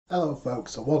Hello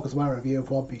folks, and welcome to my review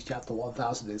of One Piece chapter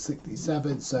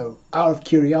 1067. So, out of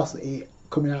curiosity,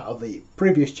 coming out of the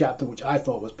previous chapter, which I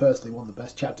thought was personally one of the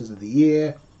best chapters of the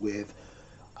year, with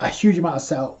a huge amount of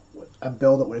setup and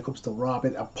build up when it comes to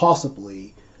Robin, and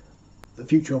possibly the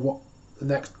future of what the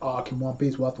next arc in One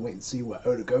Piece. We'll have to wait and see where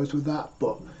Oda goes with that,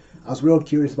 but I was real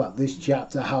curious about this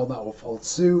chapter, how that will follow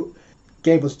suit.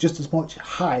 Gave us just as much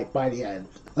hype by the end.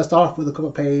 Let's start off with the cover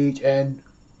page, and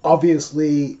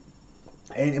obviously,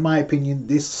 and in my opinion,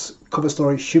 this cover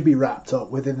story should be wrapped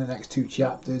up within the next two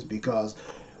chapters, because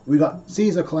we got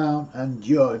Caesar Clown and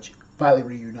Judge finally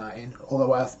reuniting.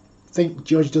 Although I think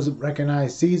Judge doesn't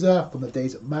recognize Caesar from the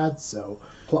days of Mad, so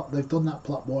they've done that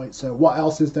plot point. So what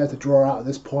else is there to draw out at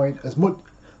this point?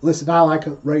 Listen, I like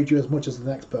Raju as much as the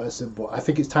next person, but I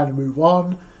think it's time to move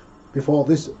on before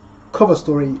this cover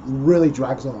story really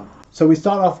drags on. So we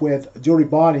start off with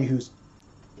Bonney, who's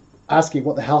asking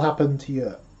what the hell happened to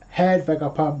your head,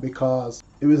 Vegapunk, because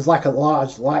it was like a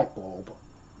large light bulb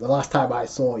the last time I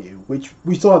saw you, which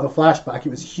we saw in the flashback. It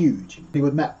was huge. He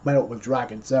was met up with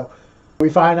Dragon. So we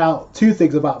find out two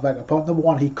things about Vegapunk. Number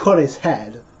one, he cut his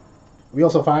head. We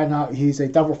also find out he's a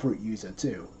devil fruit user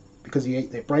too, because he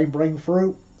ate the brain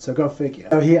fruit. So go figure.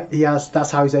 So he has.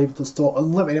 That's how he's able to store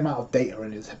unlimited amount of data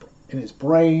in his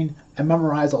brain and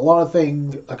memorize a lot of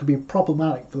things that could be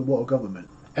problematic for the world government.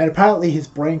 And apparently his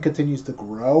brain continues to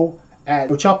grow.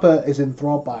 And Chopper is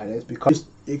enthralled by this because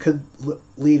it could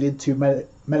lead into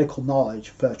medical knowledge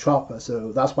for Chopper,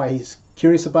 so that's why he's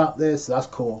curious about this. So that's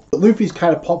cool. But Luffy's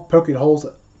kind of poking holes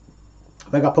at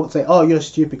Vegapunk, saying, "Oh, you're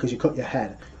stupid because you cut your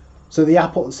head." So the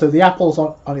apple's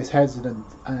on his head and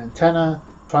an antenna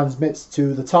transmits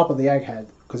to the top of the Egghead,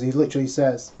 because he literally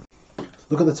says,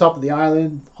 "Look at the top of the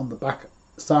island on the back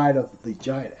side of the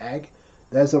giant egg.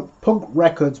 There's a Punk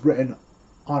Records written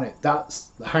on it. That's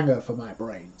the hanger for my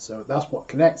brain." So that's what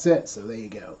connects it. So there you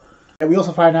go. And we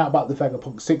also find out about the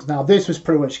Vegapunk 6. Now this was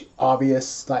pretty much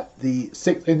obvious, like the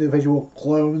 6 individual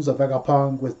clones of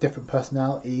Vegapunk with different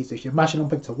personalities. If you mash them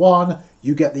up into one,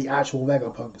 you get the actual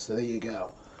Vegapunk. So there you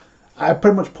go. I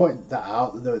pretty much pointed that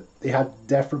out, that they had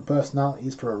different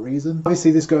personalities for a reason.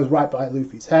 Obviously this goes right by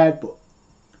Luffy's head, but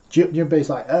Jinbei's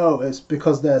like, oh, it's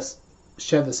because they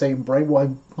share the same brain. What a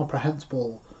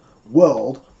incomprehensible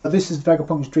world. This is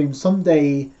Vegapunk's dream.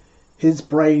 Someday his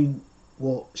brain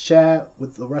will share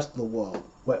with the rest of the world,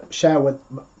 share with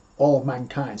all of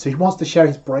mankind. So he wants to share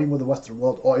his brain with the rest of the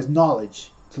world, or his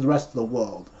knowledge to the rest of the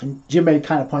world. And Jinbei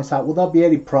kind of points out, will there be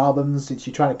any problems since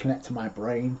you try to connect to my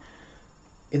brain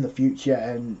in the future?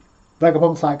 And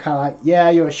Vegapunk's like, kind of like, yeah,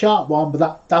 you're a sharp one,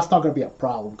 but that's not going to be a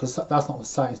problem, because that's not what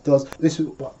science does. This is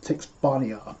what ticks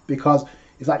Bonney off, because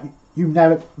it's like, you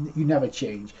never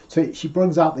change. So she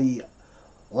brings out the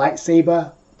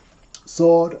lightsaber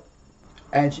sword,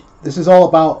 and this is all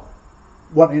about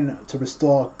wanting to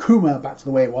restore Kuma back to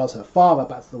the way it was, her father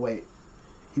back to the way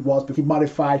he was, but he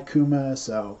modified Kuma.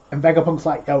 So, and Vegapunk's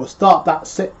like, oh, stop,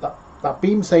 that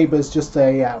beam saber's just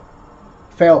a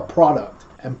failed product.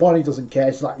 And Bonney doesn't care.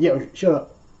 She's like, yo, shut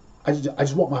up, I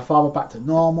just want my father back to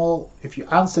normal. If you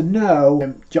answer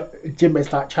no,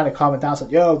 Jinbei's like trying to calm it down,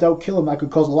 saying, yo, don't kill him, that could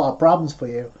cause a lot of problems for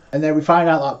you. And then we find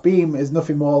out that beam is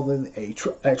nothing more than a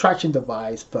attraction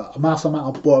device for a massive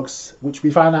amount of bugs, which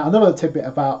we find out another tidbit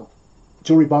about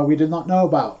Jewelry Bonney we did not know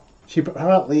about. She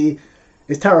apparently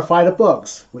is terrified of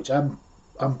bugs, which I'm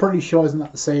pretty sure isn't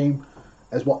that the same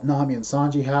as what Nami and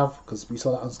Sanji have, because we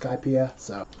saw that on Skype here.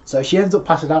 So she ends up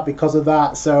passing out because of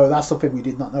that. So that's something we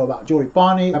did not know about Jewelry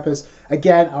Bonney.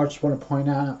 Again, I just want to point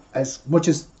out, as much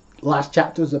as last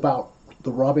chapter was about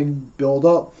the Robin build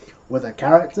up with a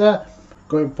character,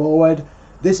 going forward,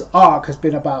 this arc has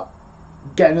been about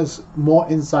getting us more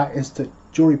insight into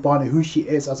Jewelry Bonney, who she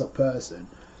is as a person.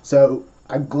 So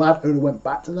I'm glad Oda went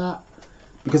back to that,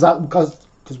 because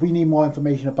we need more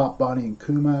information about Bonney and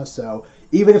Kuma. So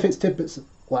even if it's tidbits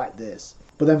like this,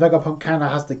 but then Vegapunk kind of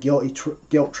has the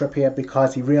guilt trip here,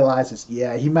 because he realizes,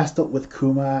 yeah, he messed up with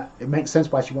Kuma. It makes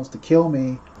sense why she wants to kill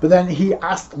me. But then he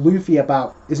asked Luffy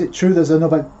about, is it true there's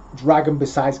another dragon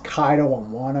besides Kaido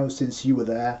on Wano since you were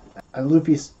there? And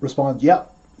Luffy responds,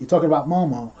 yep, you're talking about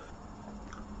Momo.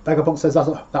 Vegapunk says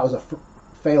that was a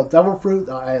failed devil fruit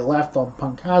that I left on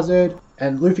Punk Hazard.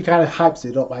 And Luffy kind of hypes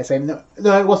it up by saying,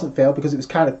 no, it wasn't failed, because it was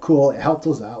kind of cool, it helped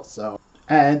us out. So,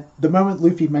 and the moment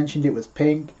Luffy mentioned it was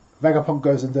pink, Vegapunk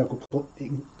goes into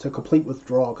complete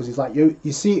withdrawal, because he's like, you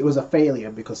see, it was a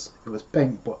failure because it was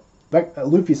pink, but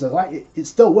Luffy says, like, it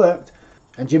still worked.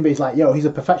 And Jinbei's like, yo, he's a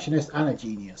perfectionist and a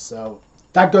genius. So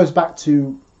that goes back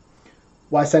to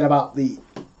what I said about the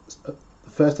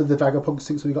first of the Vegapunk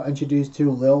 6 we got introduced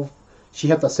to, Lil. She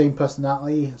had the same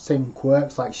personality, same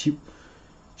quirks. Like,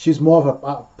 she's more of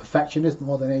a perfectionist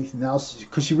more than anything else,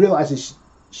 because she realizes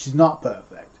she's not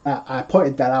perfect. I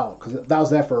pointed that out because that was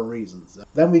there for a reason. So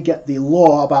then we get the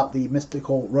lore about the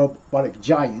mystical robotic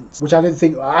giants, which I didn't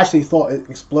think. I actually thought it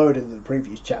exploded in the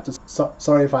previous chapter.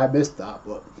 Sorry if I missed that,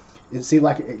 but it seemed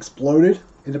like it exploded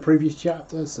in the previous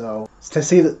chapter. So to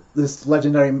see that this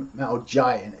legendary metal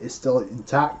giant is still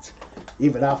intact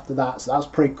even after that, so that's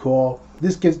pretty cool.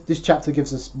 This chapter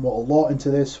gives us more lore into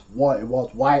this, what it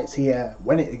was, why it's here,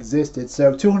 when it existed.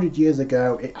 So 200 years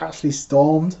ago, it actually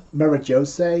stormed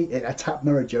Merijose. It attacked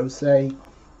Merijose,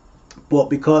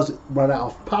 but because it ran out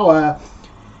of power,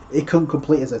 it couldn't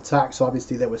complete its attack. So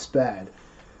obviously they were spared.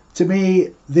 To me,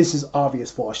 this is obvious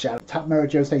foreshadowing. It attacked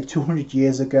Merijose 200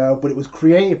 years ago, but it was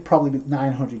created probably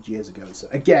 900 years ago. So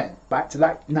again, back to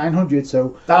that 900.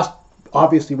 So that's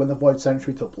obviously when the Void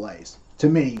Century took place. To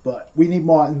me, but we need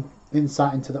more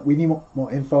insight into that. We need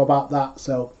more info about that.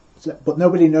 So, but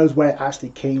nobody knows where it actually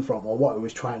came from or what it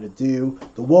was trying to do.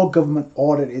 The world government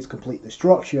ordered its complete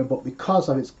destruction, but because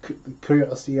of its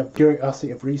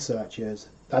curiosity of researchers,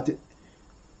 that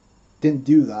didn't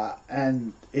do that,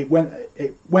 and it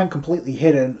went completely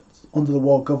hidden under the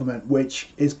world government, which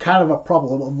is kind of a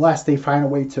problem unless they find a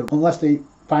way to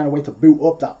boot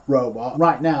up that robot.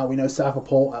 Right now, we know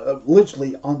Cypherpole are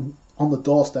literally on the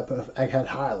doorstep of Egghead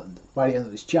Island by the end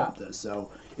of this chapter. So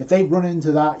if they run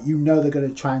into that, you know they're going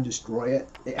to try and destroy it.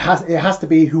 It has to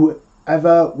be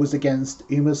whoever was against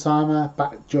Uma-sama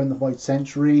back during the Void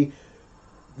Century.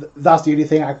 That's the only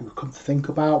thing I could come to think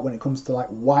about when it comes to like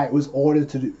why it was ordered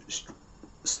to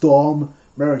storm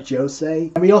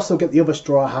Merijose. And we also get the other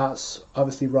Straw Hats,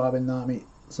 obviously Robin, Nami,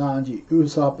 Sanji,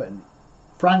 Usopp, and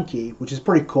Frankie, which is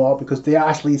pretty cool because they're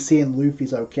actually seeing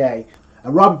Luffy's okay.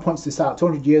 And Robin points this out,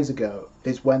 200 years ago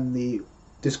is when the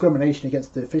discrimination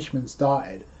against the fishermen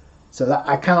started. So that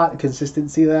I kind of like the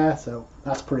consistency there, so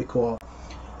that's pretty cool.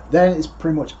 Then it's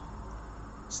pretty much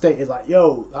stated like,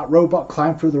 yo, that robot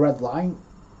climbed through the red line.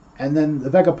 And then the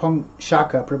Vegapunk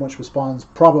Shaka pretty much responds,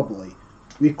 probably.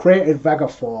 We created Vega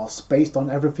Force based on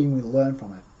everything we learned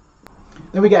from it.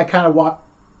 Then we get a kind of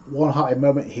one-hearted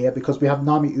moment here because we have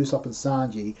Nami, Usopp, and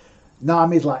Sanji.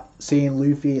 Nami's like seeing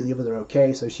Luffy and the others are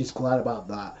okay, so she's glad about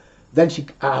that. Then she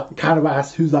kind of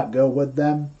asks who's that girl with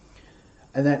them.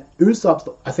 And then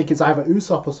Usopp, I think it's either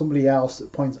Usopp or somebody else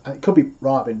that points, it could be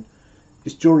Robin.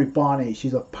 It's Jewelry Bonney,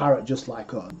 she's a pirate just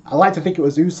like us. I like to think it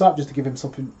was Usopp just to give him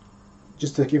something,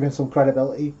 just to give him some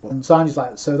credibility. And Sanji's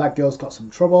like, so that girl's got some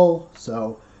trouble.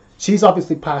 So she's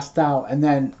obviously passed out. And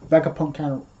then Vegapunk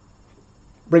kind of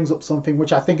brings up something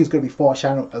which I think is going to be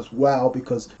foreshadowed as well,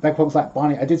 because Vegapunk's like,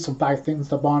 Bonney, I did some bad things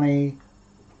to Bonney.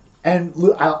 And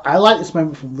I like this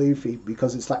moment from Luffy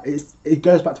because it's like it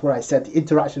goes back to what I said. The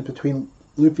interactions between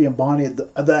Luffy and Bonney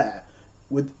are there.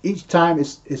 With each time,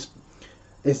 it's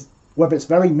whether it's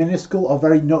very minuscule or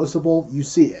very noticeable, you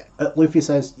see it. Luffy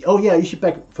says, "Oh yeah, you should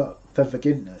beg for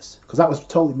forgiveness because that was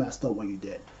totally messed up what you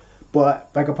did."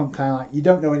 But Vegapunk kind of like, you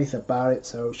don't know anything about it,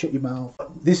 so shut your mouth.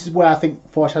 This is where I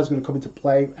think foreshadowing is going to come into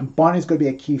play, and Bonney's going to be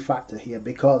a key factor here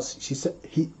because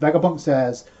Vegapunk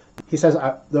says. He says,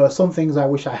 there are some things I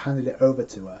wish I handed it over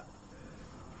to her.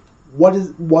 What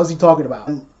was he talking about?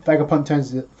 And Vegapunk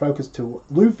turns the focus to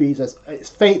Luffy, says, it's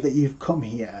fate that you've come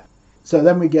here. So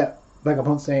then we get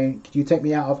Vegapunk saying, could you take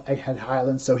me out of Egghead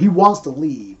Island? So he wants to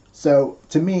leave. So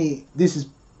to me, this is,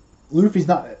 Luffy's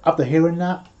not, after hearing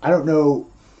that, I don't know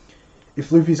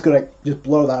if Luffy's going to just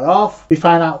blow that off. We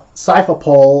find out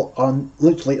Cypherpole on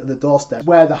literally at the doorstep,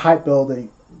 where the hype building,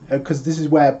 because this is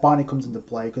where Bonney comes into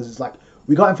play, because it's like,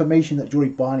 we got information that Jewelry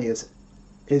Bonney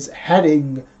is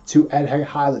heading to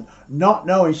Egghead Island, not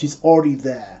knowing she's already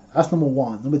there. That's number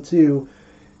one. Number two,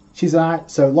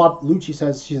 Lucci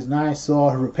says she's an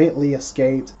eyesore who repeatedly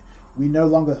escaped. We no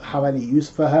longer have any use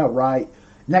for her, right?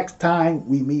 Next time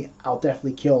we meet, I'll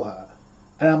definitely kill her.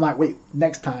 And I'm like, wait,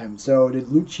 next time. So did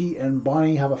Lucci and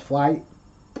Bonney have a flight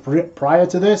prior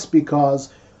to this?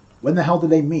 Because when the hell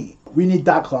did they meet? We need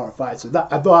that clarified. So that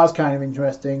I thought that was kind of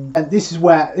interesting. And this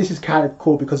is kind of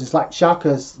cool because it's like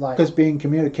Shaka's being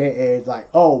communicated like,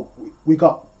 oh, we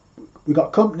got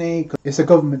company. It's a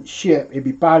government ship. It'd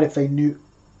be bad if they knew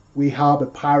we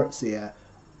harbored pirates here.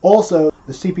 Also,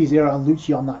 the CP0 and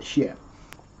Lucci on that ship.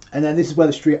 And then this is where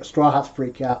the Straw Hats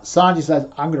freak out. Sanji says,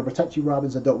 I'm going to protect you, Robin,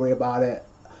 so don't worry about it.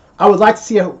 I would like to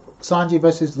see a Sanji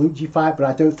versus Lucci fight, but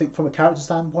I don't think, from a character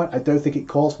standpoint, I don't think it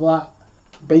calls for that,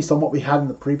 based on what we had in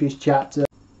the previous chapter.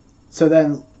 So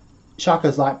then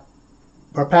Shaka's like,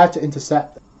 prepare to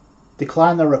intercept,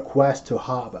 decline their request to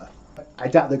harbour. I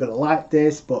doubt they're going to like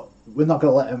this, but we're not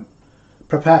going to let them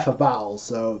prepare for battle,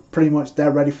 so pretty much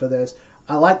they're ready for this.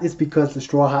 I like this because the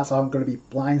Straw Hats aren't going to be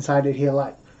blindsided here.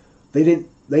 Like, they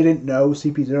they didn't know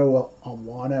CP0 were on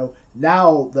Wano.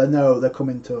 Now they know they're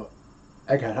coming to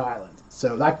Egghead Island.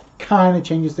 So that kind of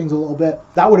changes things a little bit.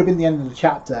 That would have been the end of the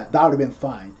chapter. That would have been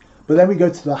fine. But then we go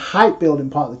to the hype building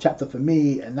part of the chapter for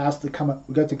me, and that's we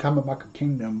go to Kamabaka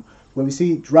Kingdom, where we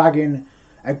see Dragon,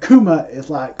 and Kuma is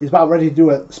like, he's about ready to do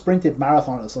a sprinted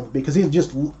marathon or something, because he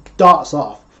just darts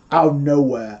off out of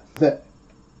nowhere. They're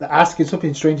asking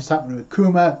something strange is happening with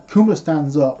Kuma. Kuma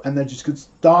stands up, and they're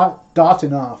just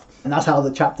darting off. And that's how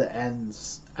the chapter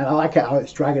ends. And I like it how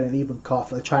it's Dragon and even Koff.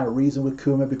 They're trying to reason with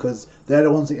Kuma, because they're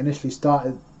the ones that initially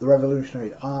started the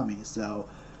Revolutionary Army. So,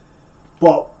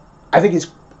 but I think it's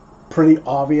pretty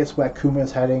obvious where Kuma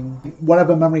is heading.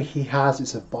 Whatever memory he has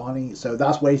is of Bonney, so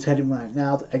that's where he's heading right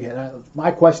now. Again,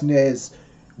 my question is,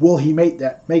 will he make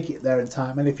it there in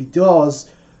time? And if he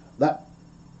does, that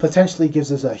potentially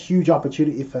gives us a huge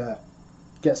opportunity for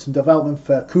get some development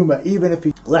for Kuma, even if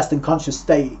he's less than conscious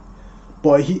state.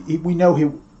 But we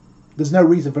know there's no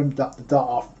reason for him to dart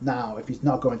off now if he's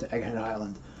not going to Egghead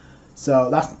Island. So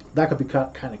that could be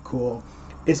kind of cool.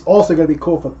 It's also going to be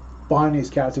cool for Bonney's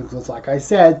character, because like I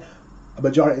said, a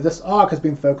majority of this arc has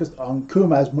been focused on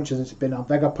Kuma as much as it's been on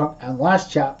Vegapunk, and last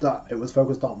chapter it was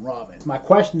focused on Robin. My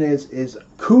question is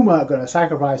Kuma going to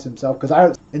sacrifice himself?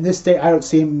 Because in this state I don't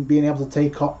see him being able to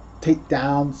take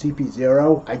down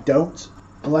CP0. I don't,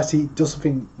 unless he does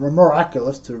something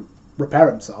miraculous to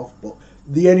repair himself. But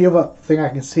the only other thing I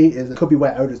can see is it could be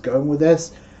where Oda's going with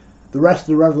this. The rest of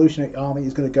the Revolutionary Army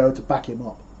is going to go to back him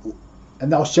up,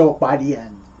 and they'll show up by the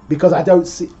end. Because I don't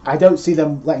see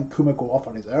them letting Kuma go off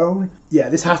on his own. Yeah,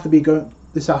 this has to be Kuma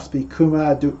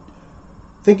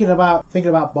thinking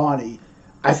about Bonney.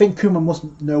 I think Kuma must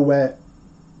know where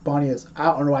Bonney is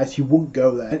out, otherwise he won't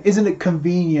go there. And isn't it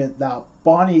convenient that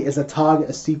Bonney is a target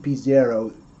of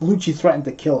CP0? Lucci threatened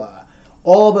to kill her.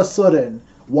 All of a sudden,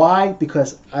 why?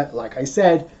 Because, like I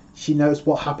said, she knows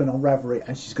what happened on Reverie,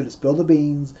 and she's going to spill the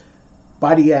beans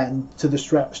by the end to the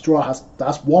Straw Hats.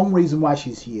 That's one reason why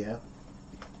she's here.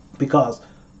 Because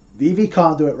Vivi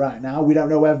can't do it right now. We don't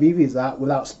know where Vivi's at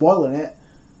without spoiling it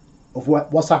of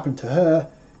what's happened to her.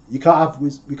 We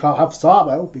can't have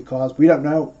Sabo because we don't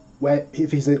know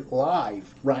if he's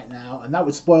alive right now, and that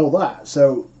would spoil that.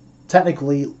 So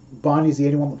technically, Barney's the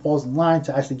only one that falls in line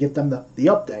to actually give them the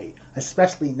update,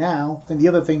 especially now. And the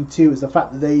other thing too is the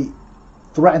fact that they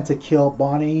threatened to kill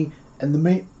Bonney, and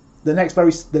the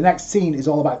next scene is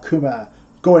all about Kuma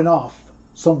going off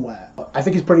somewhere. I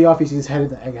think it's pretty obvious he's headed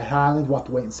to Egghead Island. We'll have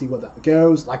to wait and see where that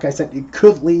goes. Like I said, it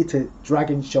could lead to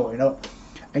Dragon showing up,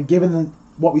 and given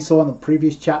what we saw in the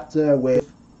previous chapter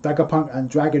with Vegapunk and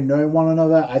Dragon knowing one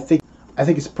another, I think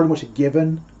it's pretty much a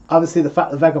given. Obviously, the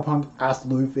fact that Vegapunk asked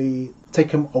Luffy take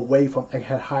him away from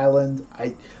Egghead Island,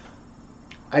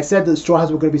 I said that the Straw Hats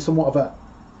were going to be somewhat of a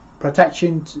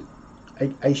protection,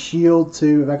 a shield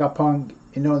to Vegapunk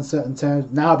in no uncertain terms.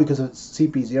 Now, because of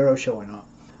CP0 showing up,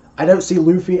 I don't see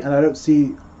Luffy and I don't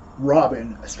see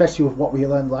Robin, especially with what we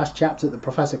learned last chapter, that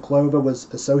Professor Clover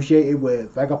was associated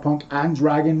with Vegapunk and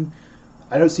Dragon.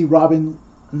 I don't see Robin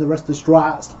and the rest of the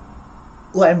Straw Hats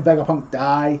letting Vegapunk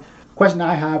die. Question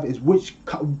I have is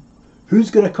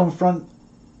who's going to confront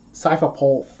Cypher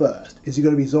Paul first? Is it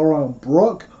going to be Zoro and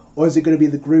Brook, or is it going to be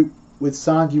the group with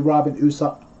Sanji, Robin,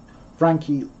 Usopp,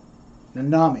 Frankie, and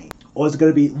Nami? Or is it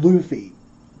going to be Luffy,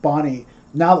 Bonney,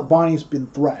 now that Bonney's been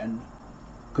threatened?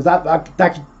 Because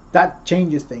that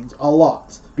changes things a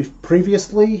lot.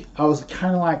 Previously, I was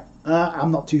kind of like, I'm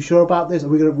not too sure about this. Are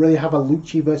we going to really have a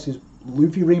Lucci versus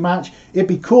Luffy rematch? It'd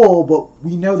be cool, but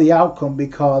we know the outcome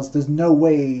because there's no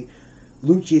way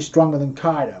Lucci is stronger than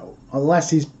Kaido unless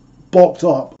he's bulked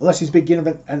up, unless he's been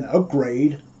given an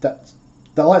upgrade that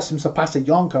lets him surpass a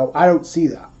Yonko. I don't see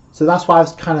that. So that's why I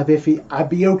was kind of iffy. I'd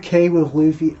be okay with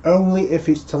Luffy only if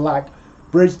it's to like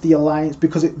bridge the alliance,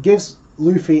 because it gives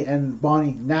Luffy and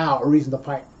Bonney now a reason to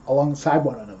fight alongside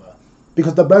one another,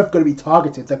 because they're both going to be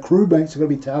targeted. Their crewmates are going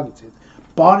to be targeted.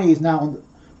 Bonney is now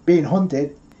being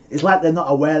hunted. It's like they're not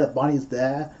aware that Bonnie's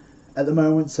there at the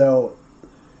moment. So,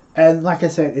 and like I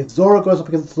said, if Zoro goes up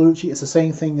against Lucci, it's the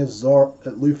same thing as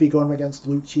Luffy going against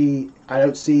Lucci. I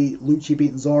don't see Lucci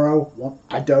beating Zoro.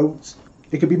 I don't.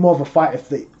 It could be more of a fight if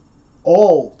they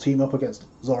all team up against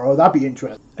Zoro. That'd be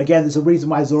interesting. Again, there's a reason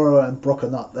why Zoro and Brook are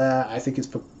not there. I think it's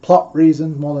for plot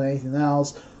reasons more than anything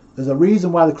else. There's a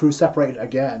reason why the crew separated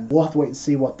again. We'll have to wait and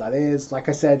see what that is. Like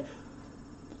I said,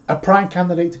 a prime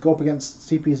candidate to go up against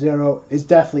CP0 is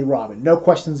definitely Robin. No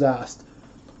questions asked.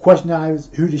 Question now is,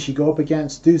 who does she go up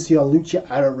against? Lucy or Lucci?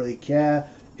 I don't really care.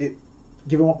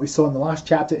 Given what we saw in the last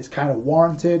chapter, it's kind of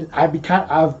warranted. I'd be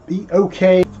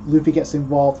okay if Luffy gets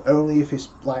involved only if it's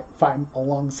like fighting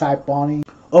alongside Bonney.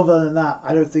 other than that,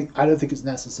 I don't think it's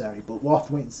necessary. But we'll have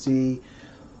to wait and see.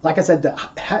 Like I said,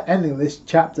 the ending of this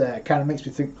chapter kind of makes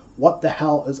me think, what the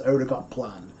hell has Oda got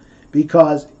planned?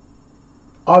 Because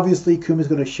obviously Kuma's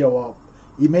going to show up.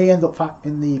 He may end up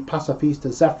in the Pacifista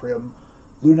Zephyrium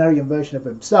Lunarian version of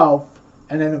himself,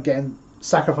 and end up getting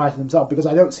sacrificing himself, because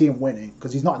I don't see him winning,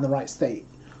 because he's not in the right state.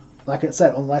 Like I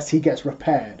said, unless he gets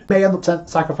repaired. He may end up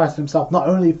sacrificing himself not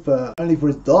only for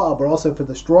his daughter, but also for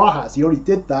the Straw Hats. He already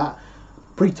did that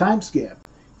pre-time skip.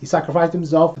 He sacrificed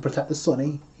himself to protect the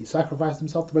Sunny. He sacrificed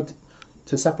himself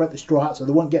to separate the Straw Hats so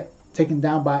they won't get taken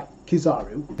down by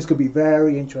Kizaru. This could be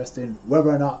very interesting,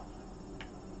 whether or not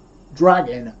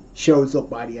Dragon shows up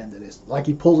by the end of this. Like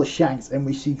he pulls a Shanks and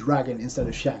we see Dragon instead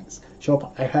of Shanks show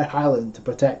up at Highland to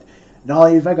protect not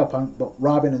only Vegapunk but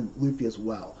Robin and Luffy as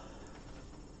well.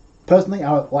 Personally,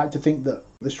 I would like to think that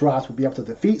the Straw Hats will be able to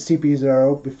defeat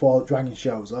CP0 before Dragon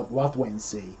shows up. We'll have to wait and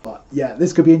see. But yeah,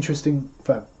 this could be interesting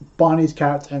for Bonney's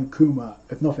character and Kuma,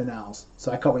 if nothing else.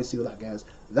 So I can't wait to see where that goes.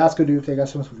 That's going to do it. Thank you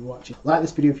guys so much for watching. Like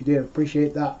this video if you did.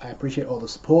 Appreciate that. I appreciate all the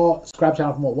support. Subscribe to the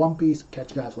channel for more One Piece.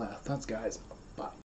 Catch you guys later. Thanks guys. Bye.